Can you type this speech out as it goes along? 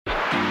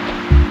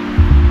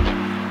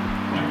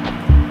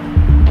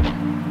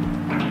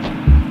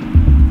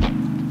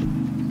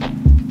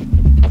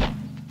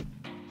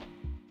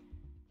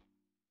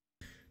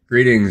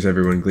Greetings,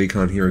 everyone.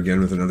 Gleekon here again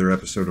with another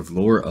episode of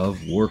Lore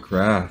of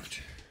Warcraft.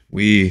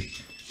 We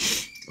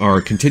are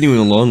continuing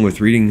along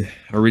with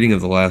our reading of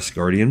The Last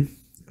Guardian.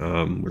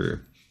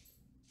 We're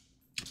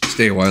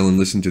stay a while and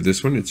listen to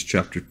this one. It's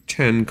chapter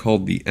 10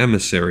 called The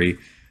Emissary.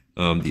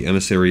 The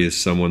Emissary is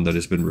someone that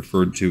has been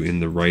referred to in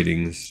the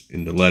writings,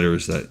 in the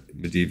letters that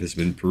Medivh has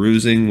been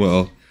perusing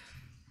while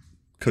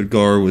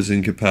Khadgar was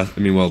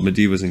while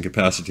Medivh was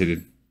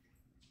incapacitated.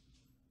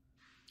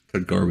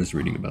 Khadgar was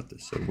reading about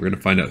this, so we're going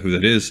to find out who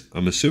that is,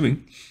 I'm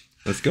assuming.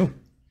 Let's go.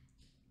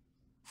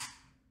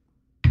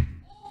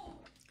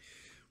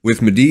 With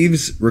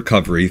Medivh's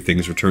recovery,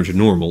 things returned to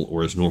normal,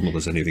 or as normal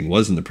as anything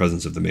was in the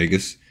presence of the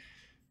Magus.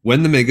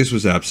 When the Magus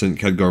was absent,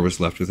 Khadgar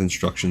was left with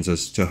instructions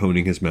as to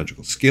honing his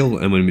magical skill,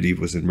 and when Medivh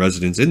was in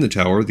residence in the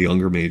tower, the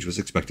younger mage was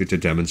expected to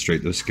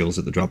demonstrate those skills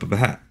at the drop of a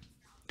hat.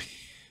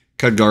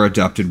 Khadgar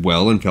adapted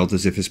well and felt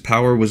as if his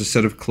power was a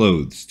set of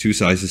clothes, 2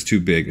 sizes too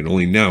big, and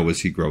only now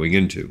was he growing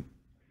into.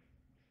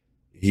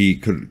 He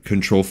could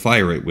control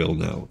fire at will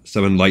now,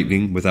 summon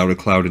lightning without a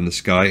cloud in the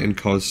sky, and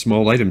cause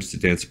small items to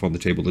dance upon the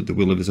table at the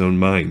will of his own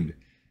mind.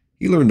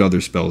 He learned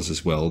other spells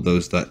as well,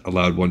 those that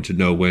allowed one to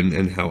know when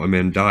and how a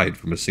man died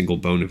from a single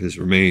bone of his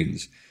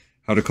remains,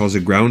 how to cause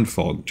a ground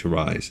fog to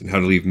rise, and how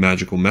to leave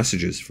magical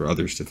messages for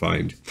others to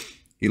find.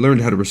 He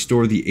learned how to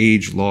restore the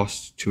age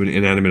lost to an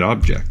inanimate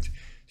object,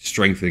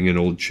 strengthening an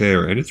old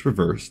chair, and its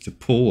reverse, to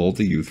pull all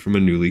the youth from a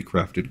newly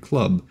crafted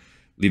club,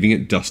 leaving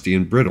it dusty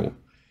and brittle.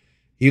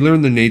 He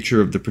learned the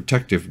nature of the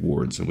protective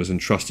wards and was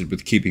entrusted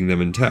with keeping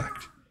them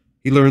intact.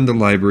 He learned the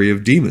library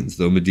of demons,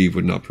 though Medivh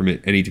would not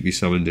permit any to be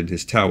summoned in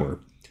his tower.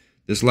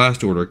 This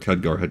last order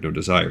Khadgar had no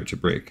desire to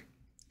break.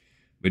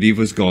 Medivh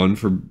was gone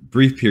for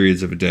brief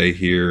periods of a day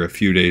here, a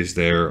few days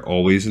there.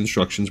 Always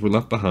instructions were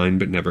left behind,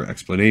 but never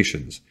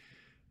explanations.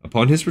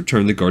 Upon his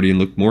return, the Guardian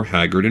looked more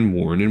haggard and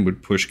worn and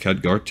would push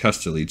Khadgar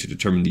testily to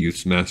determine the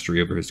youth's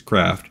mastery over his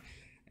craft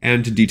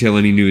and to detail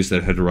any news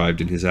that had arrived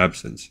in his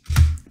absence.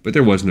 But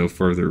there was no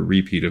further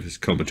repeat of his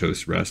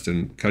comatose rest,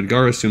 and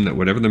Khadgar assumed that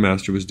whatever the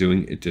master was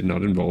doing, it did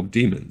not involve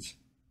demons.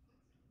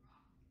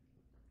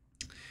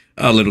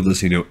 Little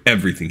does he know,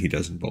 everything he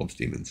does involves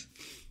demons.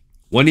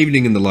 One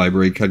evening in the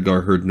library,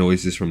 Khadgar heard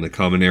noises from the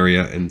common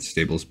area and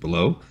stables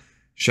below,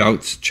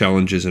 shouts,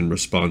 challenges, and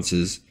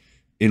responses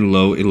in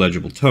low,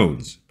 illegible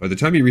tones. By the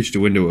time he reached a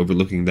window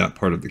overlooking that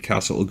part of the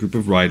castle, a group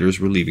of riders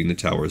were leaving the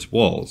tower's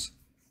walls.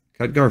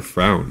 Khadgar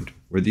frowned.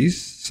 Were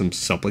these some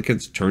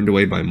supplicants turned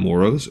away by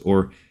Moros,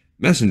 or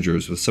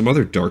messengers with some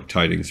other dark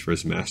tidings for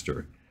his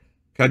master?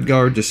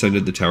 Khadgar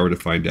descended the tower to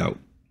find out.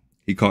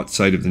 He caught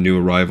sight of the new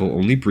arrival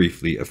only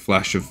briefly, a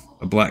flash of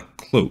a black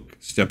cloak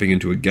stepping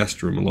into a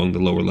guest room along the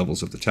lower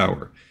levels of the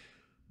tower.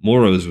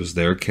 Moros was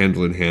there,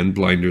 candle in hand,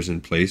 blinders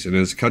in place, and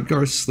as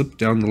Khadgar slipped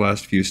down the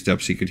last few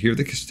steps, he could hear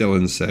the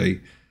Castellan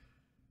say,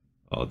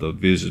 "Other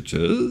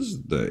visitors?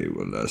 They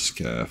were less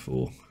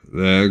careful.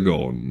 They're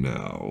gone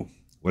now."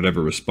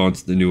 Whatever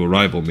response the new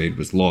arrival made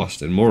was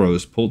lost, and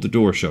Moros pulled the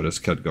door shut as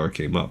Khadgar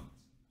came up.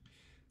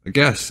 "A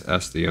guess?"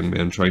 asked the young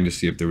man, trying to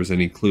see if there was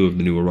any clue of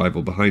the new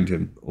arrival behind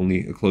him.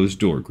 Only a closed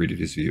door greeted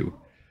his view.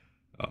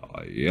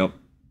 Yep,"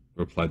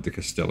 replied the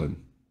Castellan.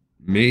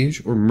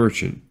 "Mage or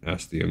merchant?"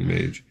 asked the young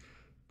mage.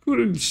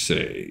 "Couldn't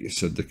say,"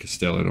 said the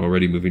Castellan,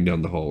 already moving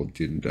down the hall.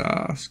 "Didn't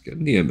ask,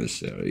 and the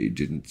emissary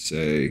didn't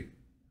say."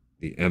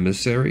 "The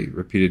emissary?"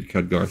 repeated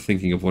Khadgar,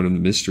 thinking of one of the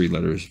mystery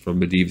letters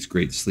from Medivh's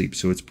great sleep.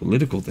 "So it's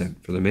political, then,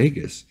 for the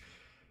Magus."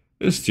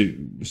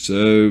 "Assume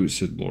so,"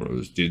 said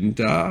Moros.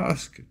 "Didn't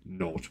ask.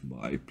 Not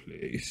my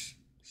place."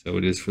 "So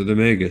it is for the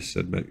Magus,"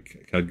 said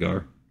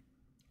Khadgar.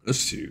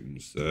 "Assume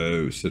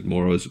so," said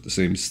Moros with the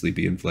same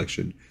sleepy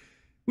inflection.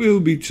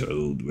 "We'll be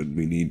told when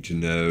we need to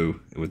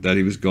know." And with that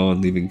he was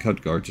gone, leaving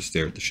Khadgar to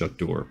stare at the shut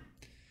door.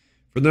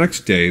 For the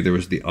next day, there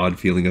was the odd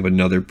feeling of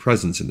another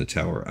presence in the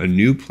tower, a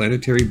new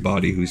planetary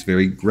body whose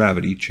very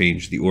gravity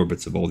changed the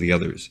orbits of all the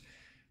others.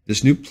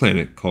 This new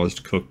planet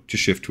caused Cook to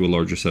shift to a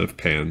larger set of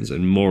pans,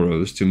 and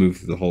Moros to move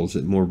through the halls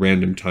at more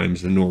random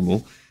times than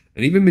normal,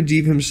 and even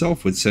Medivh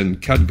himself would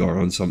send Khadgar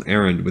on some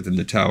errand within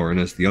the tower, and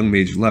as the young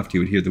mage left, he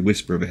would hear the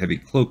whisper of a heavy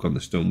cloak on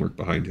the stonework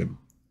behind him.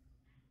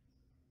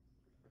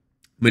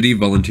 Medivh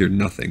volunteered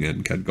nothing,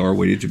 and Khadgar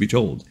waited to be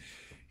told.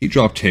 He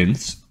dropped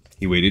hints.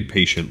 He waited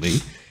patiently.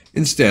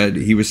 Instead,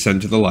 he was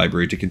sent to the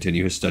library to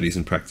continue his studies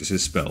and practice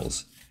his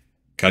spells.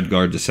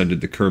 Khadgar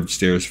descended the curved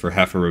stairs for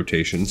half a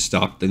rotation,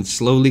 stopped, then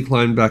slowly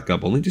climbed back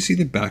up, only to see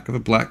the back of a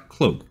black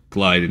cloak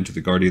glide into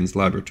the Guardian's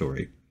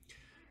laboratory.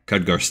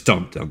 Khadgar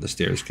stomped down the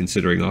stairs,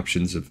 considering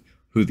options of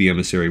who the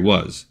emissary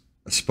was.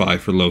 A spy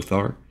for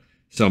Lothar?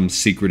 Some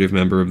secretive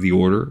member of the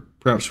Order?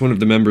 Perhaps one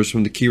of the members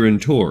from the Kirin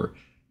Tor,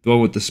 the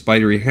one with the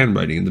spidery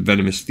handwriting and the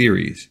venomous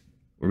theories?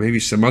 Or maybe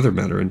some other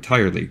matter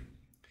entirely?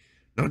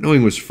 Not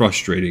knowing was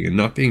frustrating, and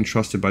not being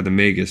trusted by the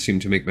Magus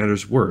seemed to make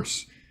matters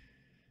worse.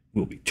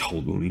 "We'll be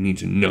told when we need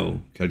to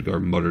know,"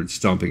 Khadgar muttered,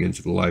 stomping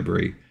into the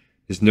library.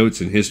 His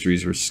notes and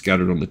histories were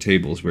scattered on the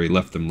tables where he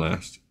left them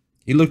last.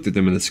 He looked at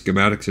them in the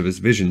schematics of his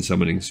vision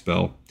summoning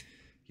spell.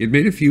 He had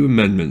made a few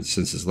amendments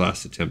since his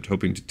last attempt,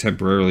 hoping to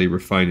temporarily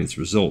refine its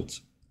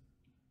results.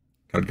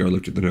 Khadgar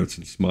looked at the notes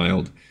and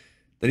smiled.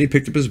 Then he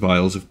picked up his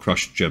vials of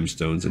crushed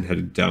gemstones and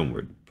headed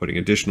downward, putting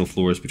additional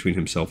floors between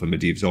himself and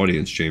Medivh's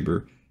audience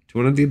chamber to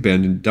one of the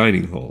abandoned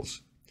dining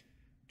halls.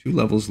 2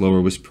 levels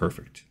lower was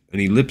perfect, an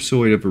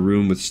ellipsoid of a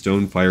room with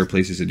stone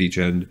fireplaces at each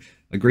end,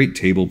 a great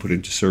table put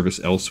into service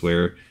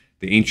elsewhere,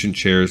 the ancient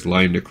chairs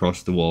lined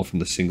across the wall from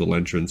the single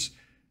entrance.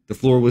 The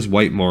floor was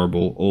white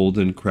marble, old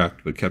and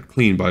cracked, but kept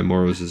clean by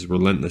Morrow's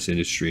relentless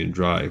industry and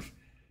drive.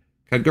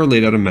 Khadgar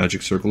laid out a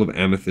magic circle of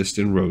amethyst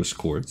and rose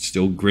quartz,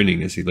 still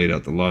grinning as he laid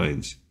out the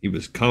lines. He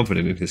was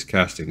confident in his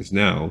castings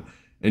now,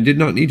 and did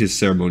not need his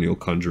ceremonial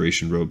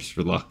conjuration robes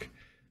for luck.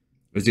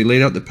 As he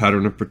laid out the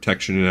pattern of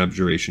protection and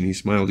abjuration, he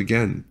smiled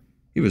again.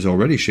 He was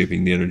already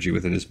shaping the energy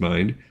within his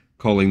mind,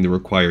 calling the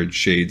required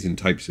shades and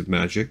types of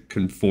magic,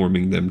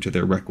 conforming them to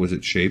their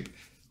requisite shape,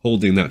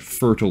 holding that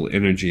fertile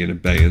energy in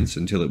abeyance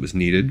until it was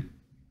needed.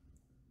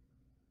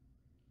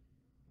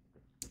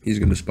 He's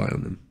going to spy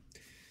on them.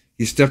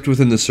 He stepped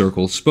within the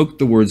circle, spoke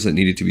the words that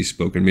needed to be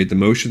spoken, made the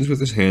motions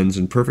with his hands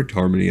in perfect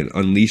harmony, and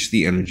unleashed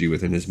the energy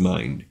within his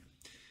mind.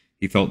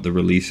 He felt the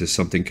release as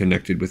something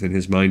connected within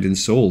his mind and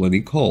soul, and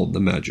he called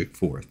the magic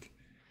forth.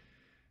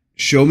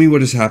 "Show me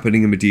what is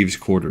happening in Medivh's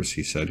quarters,"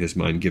 he said, his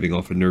mind giving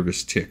off a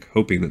nervous tick,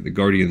 hoping that the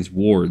Guardian's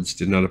wards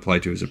did not apply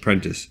to his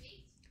apprentice.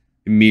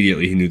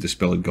 Immediately he knew the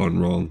spell had gone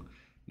wrong.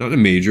 Not in a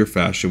major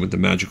fashion with the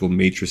magical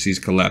matrices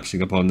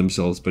collapsing upon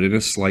themselves, but in a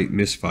slight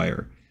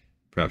misfire.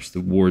 Perhaps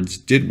the wards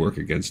did work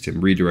against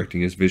him,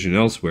 redirecting his vision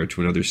elsewhere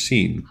to another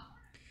scene.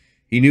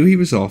 He knew he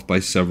was off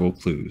by several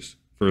clues.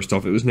 First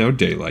off, it was now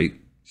daylight.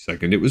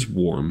 Second, it was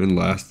warm. And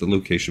last, the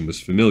location was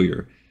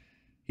familiar.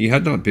 He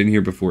had not been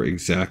here before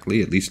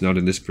exactly, at least not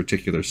in this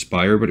particular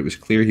spire, but it was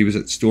clear he was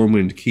at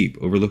Stormwind Keep,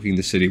 overlooking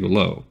the city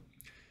below.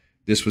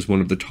 This was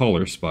one of the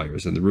taller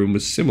spires, and the room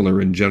was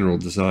similar in general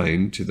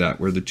design to that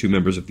where the 2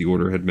 members of the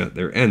Order had met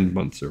their end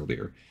months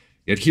earlier.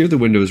 Yet here the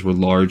windows were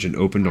large and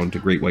opened onto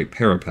great white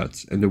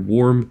parapets, and a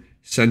warm,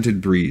 scented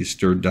breeze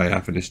stirred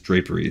diaphanous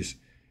draperies.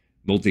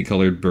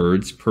 Multicolored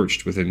birds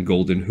perched within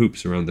golden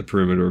hoops around the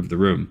perimeter of the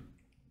room.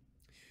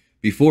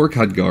 Before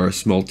Khadgar, a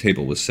small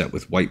table was set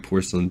with white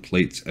porcelain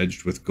plates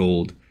edged with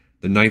gold,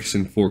 the knives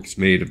and forks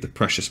made of the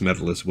precious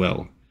metal as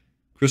well.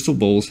 Crystal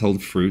bowls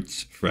held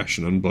fruits, fresh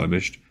and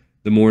unblemished,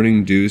 the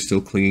morning dew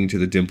still clinging to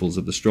the dimples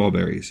of the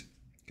strawberries.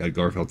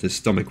 Khadgar felt his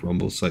stomach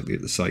rumble slightly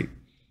at the sight.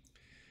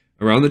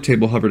 Around the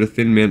table hovered a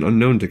thin man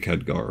unknown to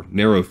Khadgar,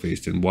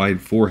 narrow-faced and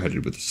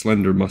wide-foreheaded with a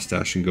slender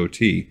mustache and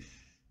goatee.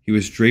 He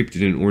was draped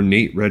in an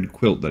ornate red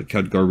quilt that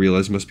Khadgar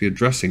realized must be a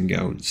dressing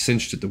gown,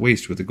 cinched at the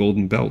waist with a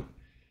golden belt.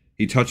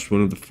 He touched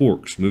one of the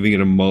forks, moving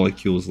at a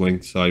molecule's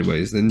length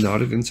sideways, then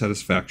nodded in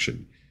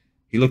satisfaction.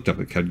 He looked up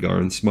at Khadgar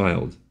and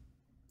smiled.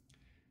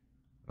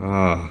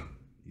 "Ah,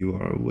 you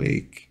are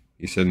awake,"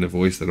 he said in a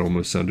voice that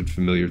almost sounded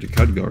familiar to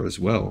Khadgar as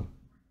well.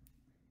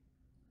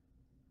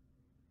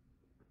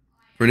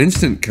 For an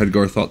instant,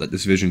 Khadgar thought that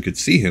this vision could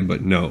see him,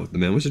 but no, the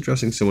man was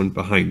addressing someone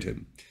behind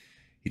him.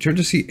 He turned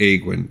to see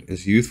Egwene,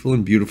 as youthful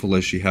and beautiful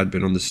as she had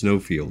been on the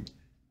snowfield.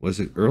 Was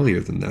it earlier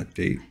than that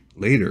date?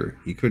 Later?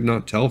 He could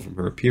not tell from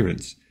her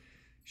appearance.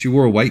 She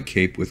wore a white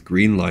cape with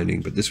green lining,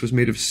 but this was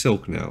made of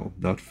silk now,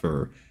 not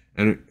fur,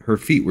 and her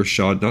feet were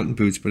shod not in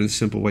boots but in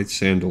simple white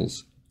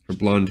sandals. Her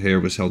blonde hair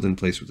was held in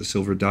place with a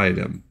silver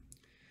diadem.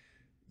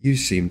 "You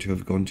seem to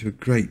have gone to a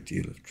great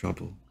deal of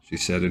trouble," she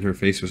said, and her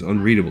face was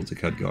unreadable to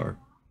Khadgar.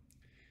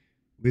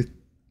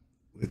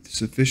 With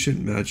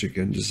sufficient magic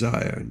and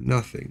desire,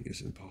 nothing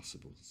is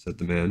impossible," said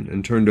the man,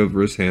 and turned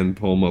over his hand,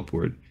 palm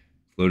upward.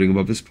 Floating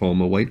above his palm,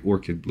 a white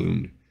orchid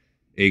bloomed.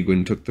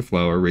 Egwene took the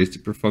flower, raised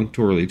it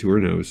perfunctorily to her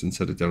nose, and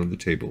set it down on the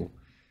table.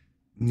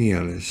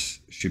 "Nialis,"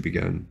 she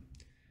began.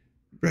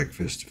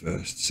 "Breakfast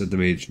first," said the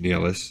mage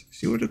Nialis.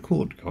 "See what a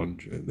court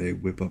conjurer may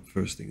whip up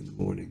first thing in the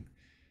morning.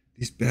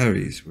 These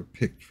berries were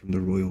picked from the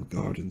royal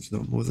gardens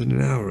not more than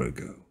an hour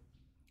ago."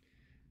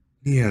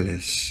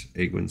 "Nialis,"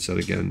 Egwene said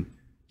again.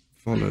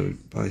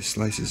 "Followed by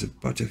slices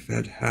of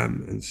butter-fed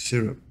ham and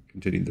syrup,"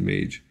 continued the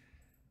mage.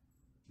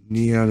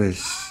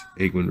 "Nialis,"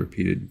 Egwene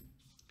repeated.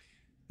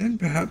 "Then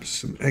perhaps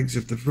some eggs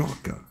of the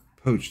Vraka,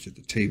 poached at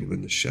the table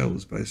in the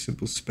shells by a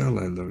simple spell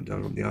I learned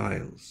out on the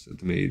Isles," said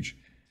the mage.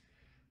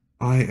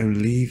 "I am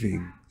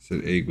leaving,"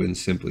 said Egwene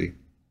simply.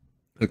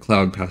 A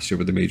cloud passed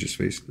over the mage's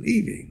face.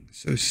 "Leaving?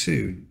 So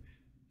soon?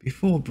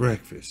 Before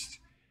breakfast?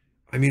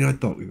 I mean, I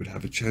thought we would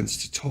have a chance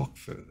to talk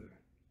further."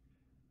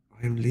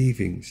 "I am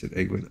leaving," said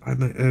Egwene. "I have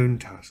my own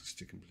tasks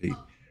to complete,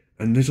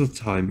 and little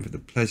time for the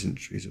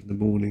pleasantries of the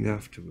morning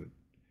afterward."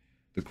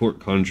 The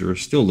court conjurer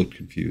still looked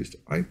confused.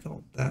 "I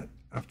thought that,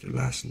 after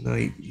last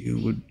night, you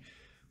would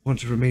want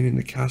to remain in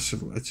the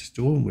castle at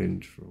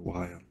Stormwind for a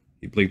while."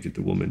 He blinked at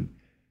the woman.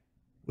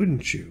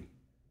 "Wouldn't you?"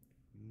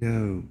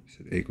 "No,"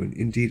 said Egwene.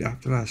 "Indeed,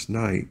 after last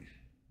night,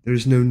 there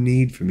is no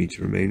need for me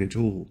to remain at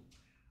all.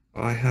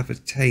 I have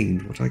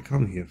attained what I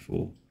come here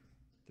for.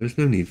 There is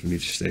no need for me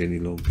to stay any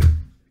longer."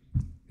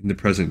 In the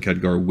present,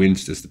 Khadgar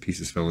winced as the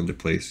pieces fell into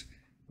place.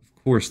 Of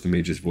course, the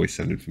mage's voice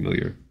sounded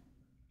familiar.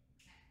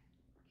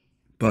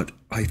 "But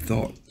I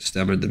thought,"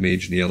 stammered the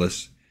mage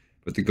Nialis,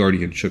 but the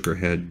guardian shook her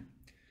head.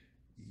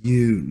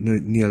 You,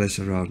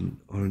 Nielesaran,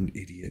 are an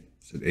idiot,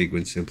 said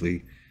Egwin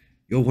simply.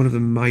 You're one of the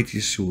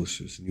mightiest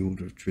sorcerers in the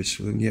Order of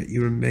Triskel, and yet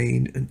you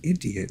remain an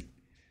idiot.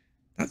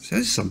 That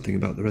says something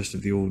about the rest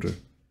of the Order.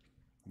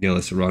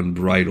 Nielesaran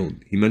bridled.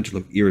 He meant to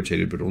look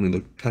irritated, but only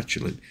looked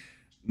petulant.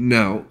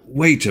 Now,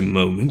 wait a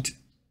moment.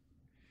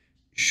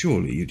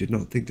 Surely you did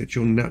not think that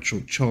your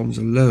natural charms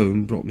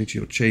alone brought me to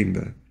your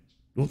chamber,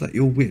 nor that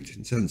your wit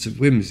and sense of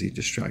whimsy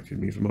distracted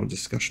me from our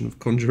discussion of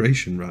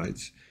conjuration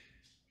rites.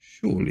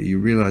 Surely you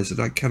realize that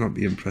I cannot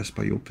be impressed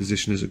by your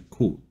position as a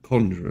court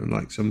conjurer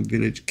like some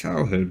village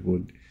cowherd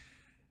would.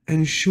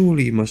 And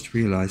surely you must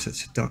realize that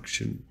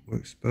seduction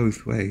works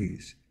both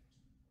ways.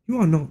 You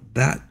are not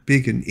that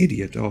big an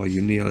idiot, are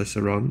you,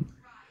 Nielesaran?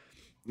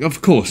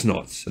 Of course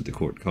not, said the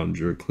court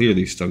conjurer,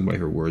 clearly stung by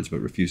her words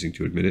but refusing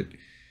to admit it.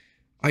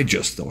 I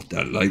just thought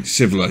that, like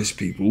civilized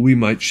people, we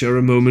might share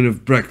a moment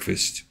of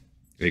breakfast.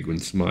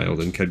 Egwin smiled,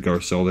 and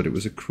Khadgar saw that it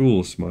was a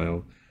cruel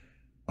smile.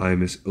 I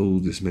am as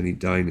old as many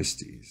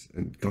dynasties,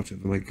 and got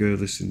over my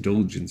girlish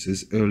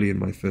indulgences early in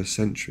my first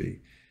century.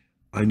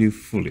 I knew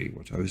fully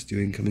what I was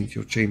doing coming to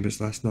your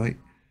chambers last night.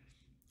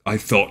 I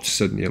thought,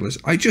 said Nielis,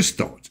 I just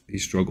thought, he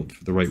struggled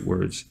for the right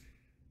words,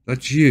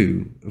 that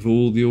you, of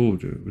all the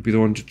Order, would be the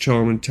one to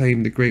charm and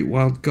tame the great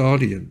wild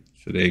guardian,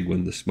 said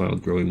Egwin, the smile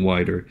growing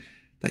wider,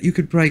 that you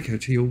could break her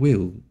to your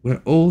will,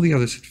 where all the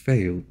others had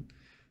failed,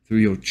 through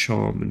your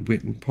charm and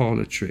wit and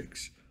parlour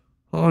tricks.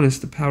 Harness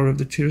the power of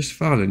the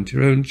Tirisfalen to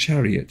your own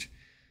chariot.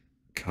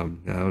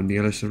 Come now,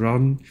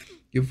 Nielesaran,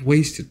 you have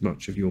wasted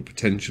much of your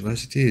potential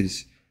as it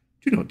is.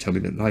 Do not tell me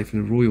that life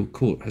in a royal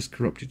court has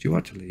corrupted you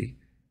utterly.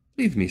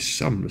 Leave me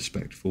some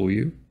respect for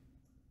you.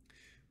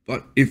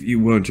 But if you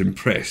weren't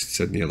impressed,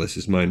 said Nielis,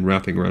 his mind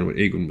wrapping around what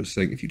Egwin was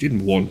saying, if you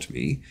didn't want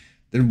me,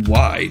 then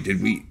why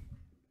did we...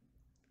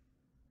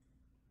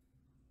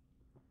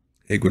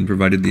 Egwin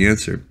provided the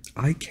answer.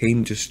 I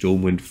came to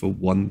Stormwind for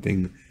one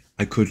thing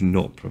I could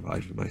not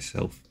provide for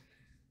myself.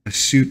 A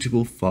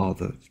suitable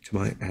father to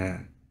my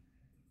heir.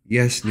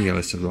 Yes,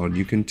 Nielesaran,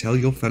 you can tell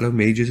your fellow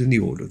mages in the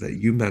Order that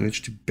you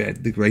managed to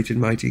bed the great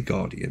and mighty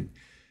Guardian,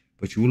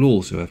 but you will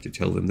also have to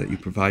tell them that you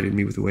provided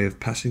me with a way of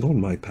passing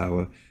on my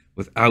power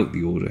without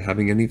the Order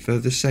having any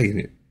further say in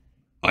it.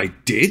 I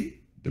did?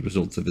 The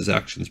results of his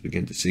actions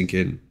began to sink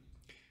in.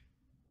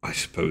 I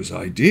suppose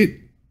I did,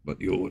 but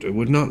the Order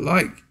would not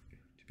like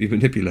to be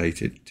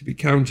manipulated, to be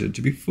countered,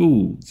 to be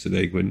fooled, said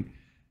Egwin.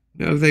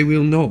 No, they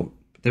will not,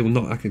 but they will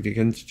not act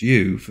against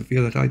you, for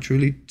fear that I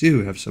truly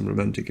do have some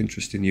romantic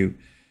interest in you.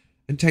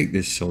 And take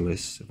this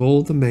solace, of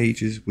all the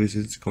mages,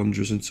 wizards,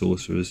 conjurers, and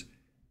sorcerers,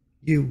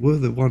 you were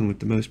the one with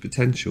the most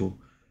potential.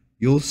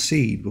 Your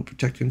seed will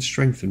protect and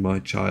strengthen my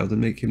child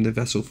and make him the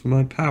vessel for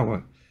my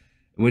power.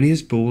 And when he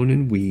is born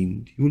and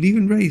weaned, you will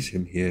even raise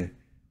him here,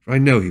 for I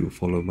know he will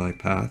follow my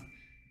path,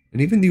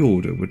 and even the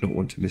Order would not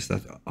want to miss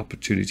that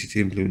opportunity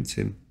to influence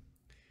him.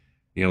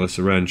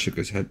 Nielesaran shook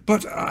his head.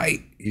 But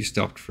he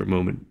stopped for a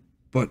moment.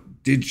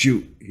 But did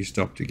you... He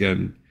stopped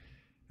again.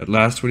 At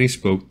last, when he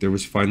spoke, there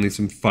was finally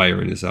some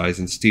fire in his eyes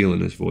and steel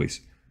in his voice.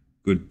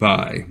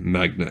 Goodbye,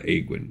 Magna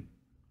Egwin.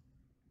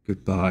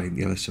 Goodbye,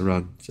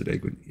 Nielesaran, said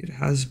Egwin. It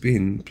has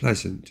been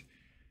pleasant.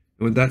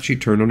 And with that she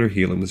turned on her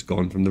heel and was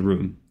gone from the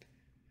room.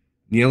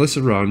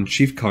 Nielesaran,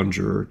 chief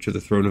conjurer to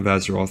the throne of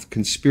Azeroth,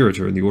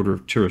 conspirator in the Order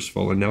of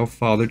Tirisfal, and now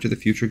father to the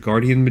future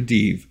guardian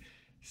Medivh,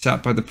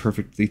 sat by the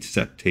perfectly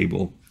set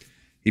table.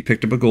 He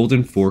picked up a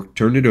golden fork,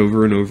 turned it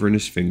over and over in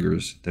his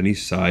fingers, then he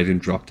sighed and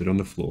dropped it on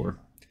the floor.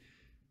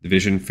 The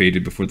vision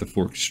faded before the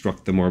fork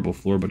struck the marble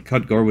floor, but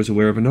Khadgar was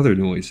aware of another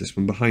noise, this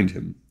one behind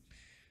him.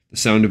 The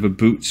sound of a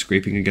boot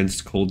scraping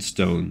against cold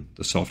stone,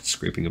 the soft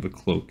scraping of a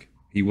cloak.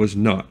 He was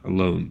not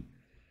alone.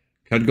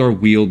 Khadgar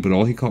wheeled, but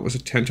all he caught was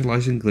a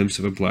tantalizing glimpse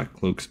of a black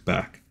cloak's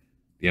back.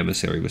 The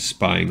emissary was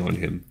spying on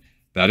him.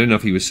 Bad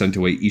enough he was sent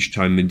away each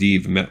time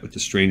Medivh met with the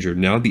stranger.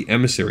 Now the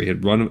emissary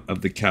had run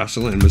of the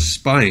castle and was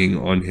spying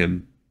on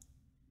him.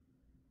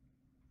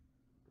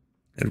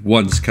 At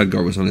once,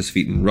 Khadgar was on his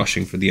feet and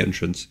rushing for the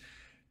entrance.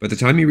 By the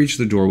time he reached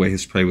the doorway,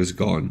 his prey was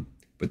gone,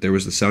 but there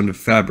was the sound of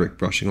fabric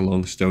brushing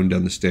along stone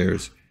down the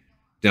stairs,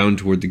 down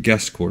toward the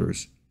guest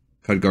quarters.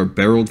 Khadgar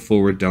barreled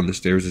forward down the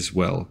stairs as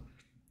well.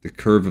 The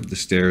curve of the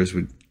stairs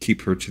would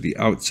keep her to the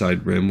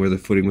outside rim, where the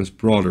footing was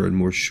broader and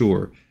more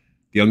sure.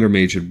 The younger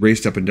mage had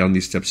raced up and down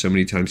these steps so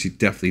many times he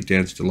deftly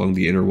danced along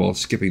the inner wall,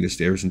 skipping the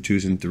stairs in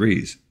twos and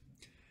threes.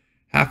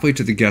 Halfway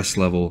to the guest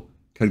level,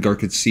 Khadgar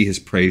could see his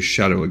prey's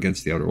shadow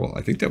against the outer wall.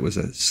 I think that was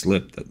a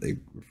slip, that they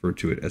referred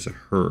to it as a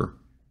her.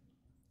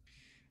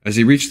 As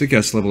he reached the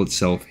guest level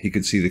itself, he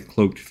could see the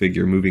cloaked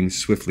figure moving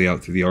swiftly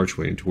out through the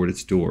archway and toward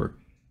its door.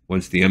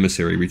 Once the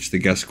emissary reached the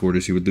guest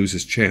quarters, he would lose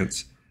his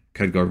chance.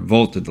 Khadgar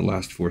vaulted the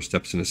last 4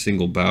 steps in a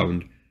single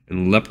bound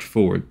and leapt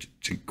forward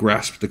to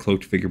grasp the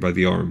cloaked figure by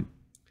the arm.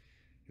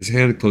 His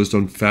hand closed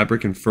on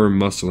fabric and firm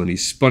muscle, and he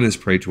spun his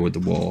prey toward the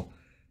wall.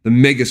 "The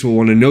Magus will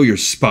want to know you're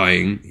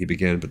spying," he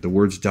began, but the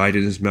words died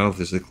in his mouth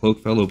as the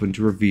cloak fell open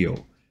to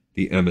reveal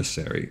the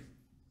emissary.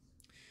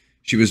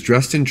 She was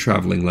dressed in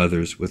traveling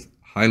leathers, with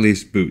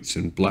high-laced boots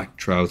and black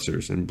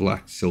trousers and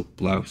black silk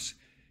blouse.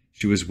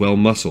 She was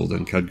well-muscled,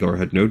 and Khadgar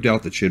had no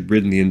doubt that she had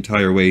ridden the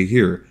entire way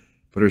here,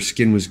 but her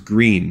skin was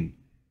green,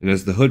 and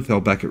as the hood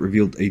fell back it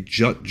revealed a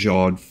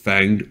jut-jawed,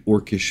 fanged,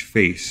 orcish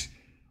face.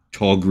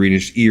 Tall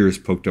greenish ears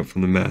poked up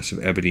from the mass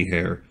of ebony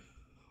hair.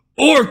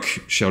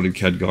 "Orc!" shouted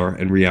Khadgar,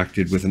 and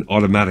reacted with an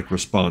automatic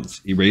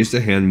response. He raised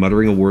a hand,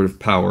 muttering a word of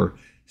power,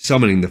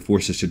 summoning the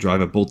forces to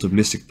drive a bolt of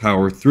mystic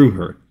power through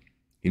her.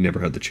 He never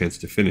had the chance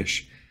to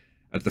finish.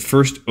 At the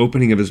first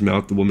opening of his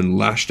mouth, the woman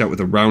lashed out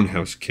with a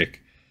roundhouse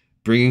kick,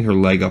 bringing her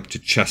leg up to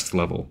chest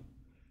level.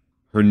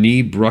 Her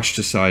knee brushed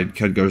aside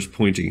Khadgar's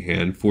pointing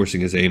hand,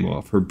 forcing his aim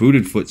off. Her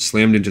booted foot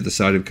slammed into the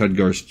side of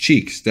Khadgar's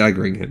cheek,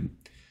 staggering him.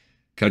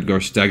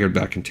 Khadgar staggered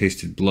back and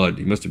tasted blood.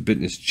 He must have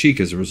bitten his cheek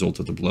as a result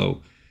of the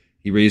blow.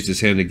 He raised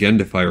his hand again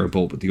to fire a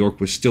bolt, but the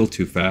orc was still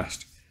too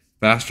fast.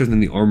 Faster than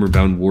the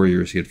armor-bound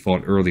warriors he had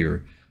fought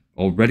earlier.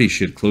 Already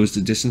she had closed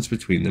the distance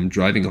between them,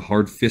 driving a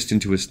hard fist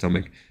into his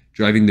stomach,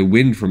 driving the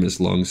wind from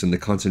his lungs and the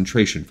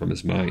concentration from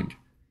his mind.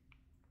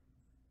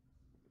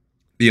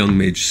 The young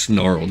mage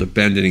snarled,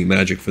 abandoning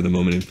magic for the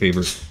moment in favor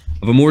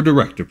of a more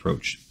direct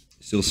approach.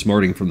 Still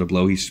smarting from the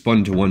blow, he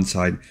spun to one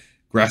side,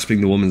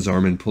 grasping the woman's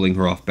arm and pulling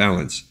her off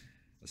balance.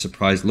 A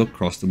surprised look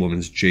crossed the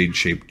woman's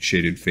jade-shaped,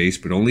 shaded face,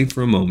 but only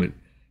for a moment.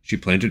 She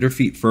planted her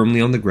feet firmly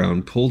on the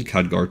ground, pulled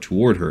Khadgar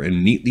toward her,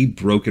 and neatly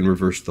broke and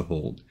reversed the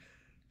hold.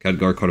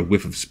 Khadgar caught a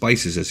whiff of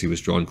spices as he was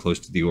drawn close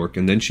to the orc,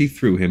 and then she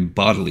threw him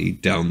bodily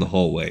down the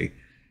hallway.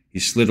 He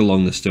slid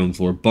along the stone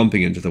floor,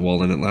 bumping into the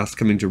wall, and at last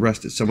coming to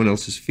rest at someone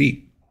else's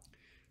feet.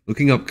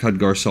 Looking up,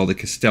 Khadgar saw the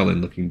Castellan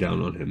looking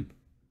down on him,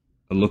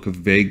 a look of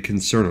vague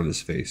concern on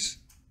his face.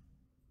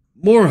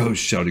 "Moros!"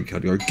 shouted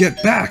Khadgar.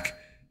 "Get back!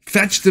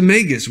 Fetch the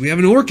magus! We have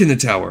an orc in the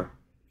tower!"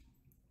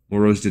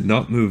 Moros did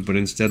not move, but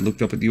instead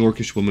looked up at the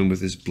orcish woman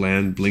with his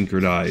bland,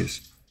 blinkered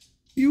eyes.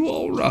 "You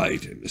all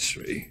right,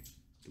 Emissary?"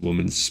 The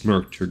woman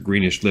smirked, her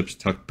greenish lips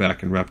tucked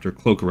back, and wrapped her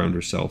cloak around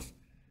herself.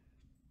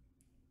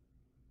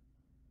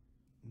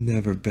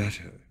 "Never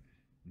better.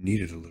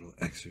 Needed a little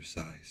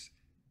exercise.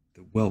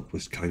 The whelp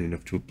was kind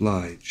enough to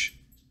oblige."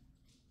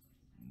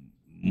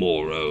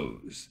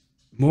 "Moros.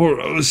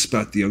 Moros,"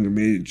 spat the younger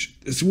mage.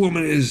 "This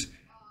woman is—"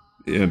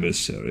 "The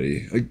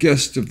emissary, a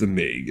guest of the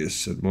magus,"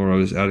 said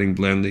Moros, adding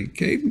blandly,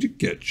 "came to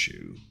get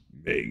you.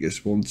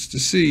 Magus wants to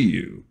see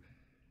you."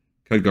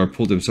 Khadgar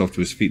pulled himself to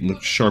his feet and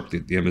looked sharply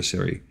at the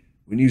emissary.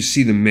 "When you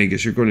see the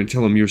magus, you're going to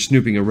tell him you're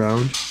snooping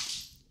around?"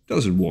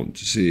 "Doesn't want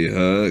to see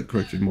her,"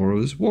 corrected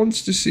Moros.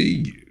 "Wants to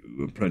see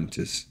you,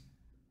 apprentice."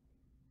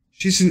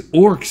 "She's an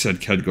orc," said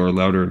Khadgar,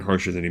 louder and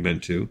harsher than he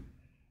meant to.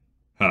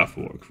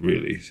 "Half-orc,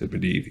 really," said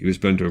Medivh. He was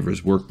bent over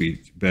his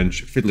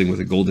workbench, fiddling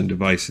with a golden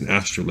device, an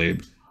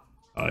astrolabe.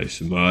 "I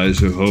surmise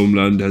her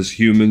homeland has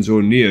humans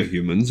or near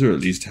humans, or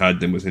at least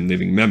had them within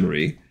living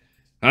memory.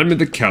 Hand me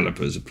the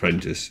calipers,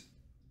 apprentice."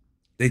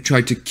 "They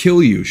tried to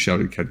kill you,"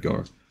 shouted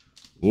Khadgar.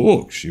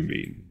 "Orcs, you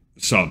mean?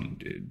 Some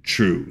did,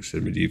 true,"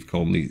 said Medivh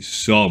calmly.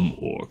 "Some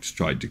orcs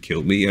tried to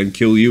kill me, and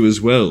kill you as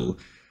well.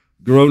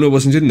 Garona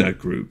wasn't in that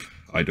group.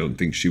 I don't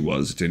think she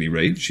was, at any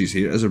rate. She's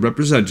here as a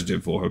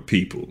representative for her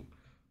people,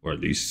 or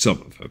at least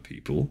some of her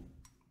people."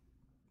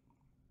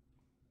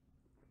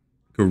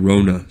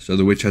 Garona, so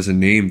the witch has a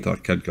name,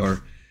 thought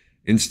Khadgar.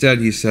 Instead,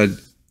 he said,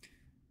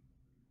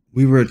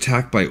 "We were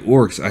attacked by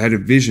orcs. I had a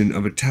vision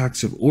of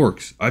attacks of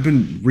orcs. I've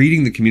been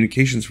reading the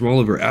communications from all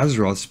over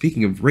Azeroth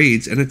speaking of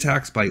raids and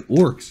attacks by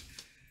orcs.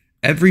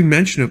 Every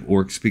mention of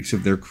orcs speaks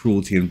of their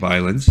cruelty and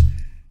violence.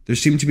 There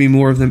seem to be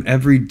more of them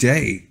every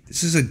day.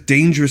 This is a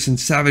dangerous and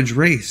savage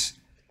race."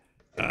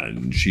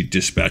 "And she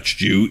dispatched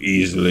you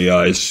easily,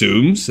 I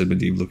assume," said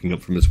Medivh, looking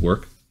up from his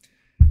work.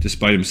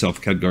 Despite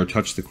himself, Khadgar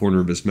touched the corner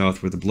of his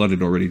mouth where the blood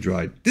had already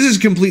dried. That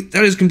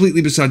is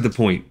completely beside the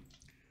point."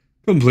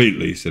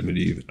 "Completely," said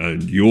Medivh.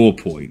 "And your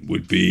point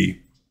would be—"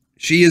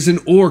 "She is an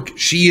orc.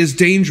 She is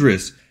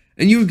dangerous.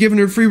 And you have given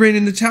her free rein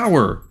in the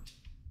tower."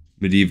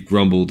 Medivh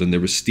grumbled, and there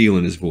was steel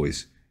in his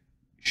voice.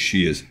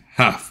 "She is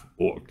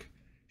half-orc.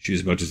 She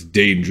is about as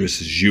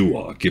dangerous as you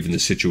are, given the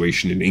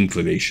situation and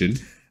inclination.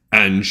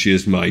 And she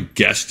is my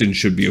guest and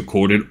should be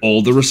accorded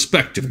all the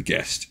respect of a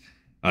guest.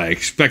 I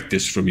expect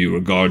this from you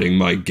regarding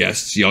my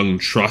guest's young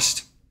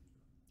trust."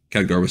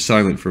 Khadgar was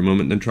silent for a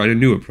moment, then tried a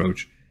new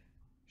approach.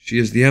 "She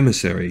is the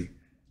emissary."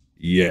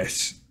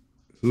 "Yes."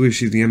 "Who is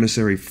she the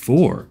emissary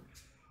for?"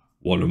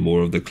 "One or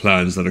more of the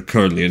clans that are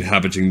currently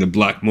inhabiting the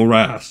Black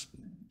Morass,"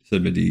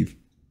 said Medivh.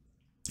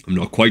 "I'm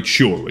not quite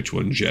sure which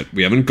ones yet.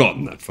 We haven't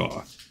gotten that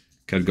far."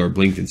 Khadgar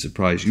blinked in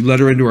surprise. "You let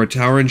her into our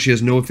tower and she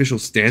has no official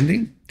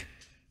standing?"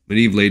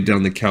 Medivh laid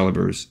down the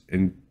calipers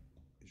and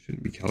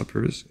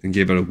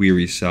gave out a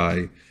weary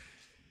sigh.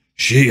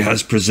 "She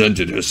has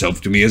presented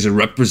herself to me as a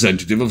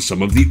representative of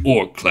some of the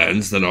orc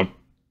clans that are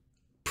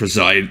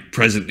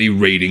presently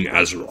raiding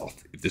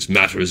Azeroth. If this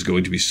matter is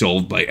going to be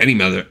solved by any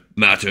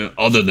matter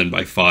other than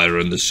by fire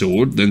and the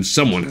sword, then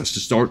someone has to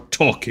start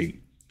talking.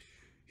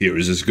 Here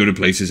is as good a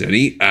place as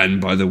any, and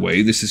by the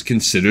way, this is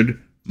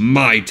considered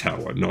my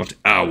tower, not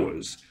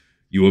ours.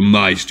 You are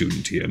my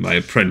student here, my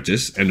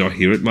apprentice, and are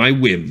here at my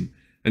whim.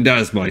 And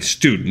as my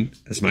student,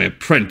 as my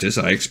apprentice,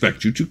 I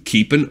expect you to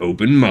keep an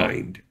open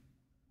mind."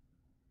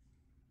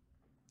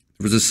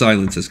 There was a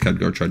silence as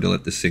Khadgar tried to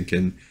let this sink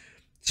in.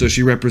 So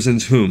she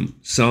represents whom?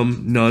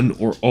 Some, none,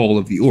 or all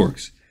of the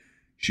orcs?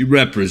 She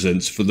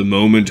represents, for the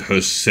moment,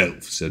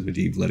 herself, said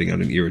Medivh, letting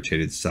out an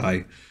irritated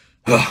sigh.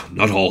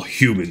 Not all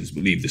humans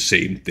believe the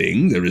same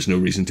thing. There is no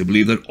reason to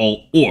believe that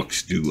all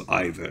orcs do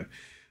either.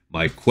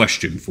 My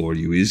question for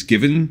you is,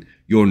 given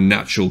your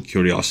natural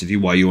curiosity,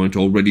 why you aren't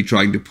already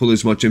trying to pull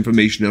as much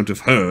information out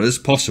of her as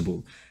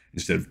possible,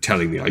 instead of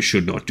telling me I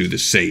should not do the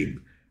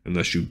same,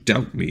 unless you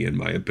doubt me and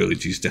my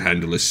abilities to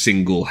handle a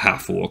single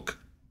half-orc.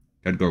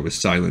 Khadgar was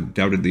silent,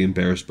 doubtedly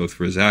embarrassed both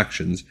for his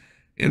actions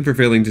and for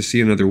failing to see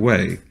another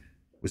way.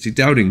 Was he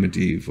doubting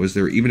Medivh? Was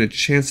there even a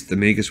chance that the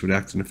Magus would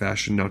act in a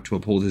fashion not to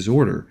uphold his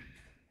order?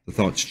 The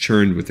thoughts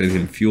churned within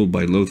him, fueled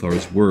by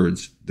Lothar's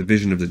words, the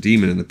vision of the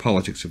demon and the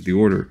politics of the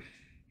order.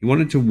 He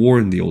wanted to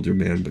warn the older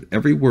man, but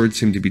every word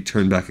seemed to be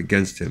turned back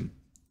against him.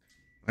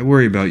 I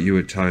worry about you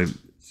at times,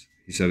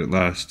 he said at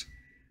last.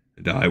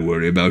 And I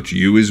worry about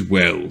you as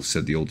well,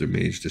 said the older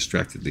mage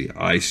distractedly.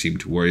 I seem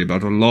to worry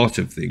about a lot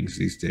of things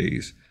these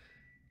days.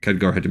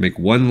 Khadgar had to make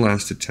one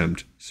last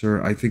attempt.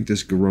 Sir, I think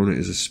this Garona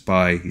is a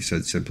spy, he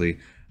said simply.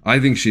 I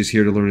think she is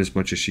here to learn as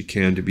much as she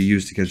can to be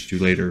used against you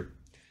later.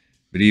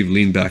 Medivh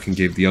leaned back and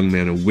gave the young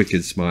man a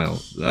wicked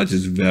smile. That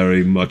is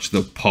very much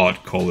the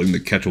pot calling the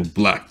kettle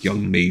black,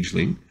 young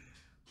mageling.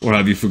 Or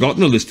have you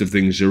forgotten a list of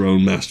things your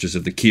own masters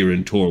of the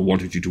Kirin Tor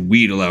wanted you to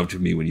wheedle out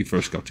of me when you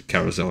first got to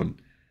Karazhan?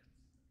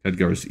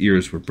 Khadgar's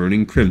ears were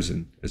burning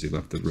crimson as he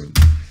left the room.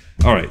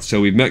 Alright, so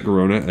we've met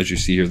Garona. As you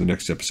see here, the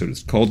next episode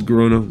is called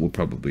Garona. We'll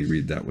probably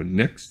read that one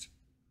next.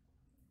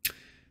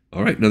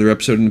 Alright, another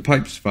episode in the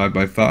pipes,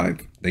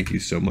 5x5. Thank you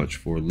so much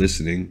for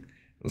listening.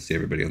 I'll see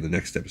everybody on the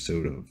next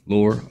episode of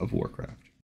Lore of Warcraft.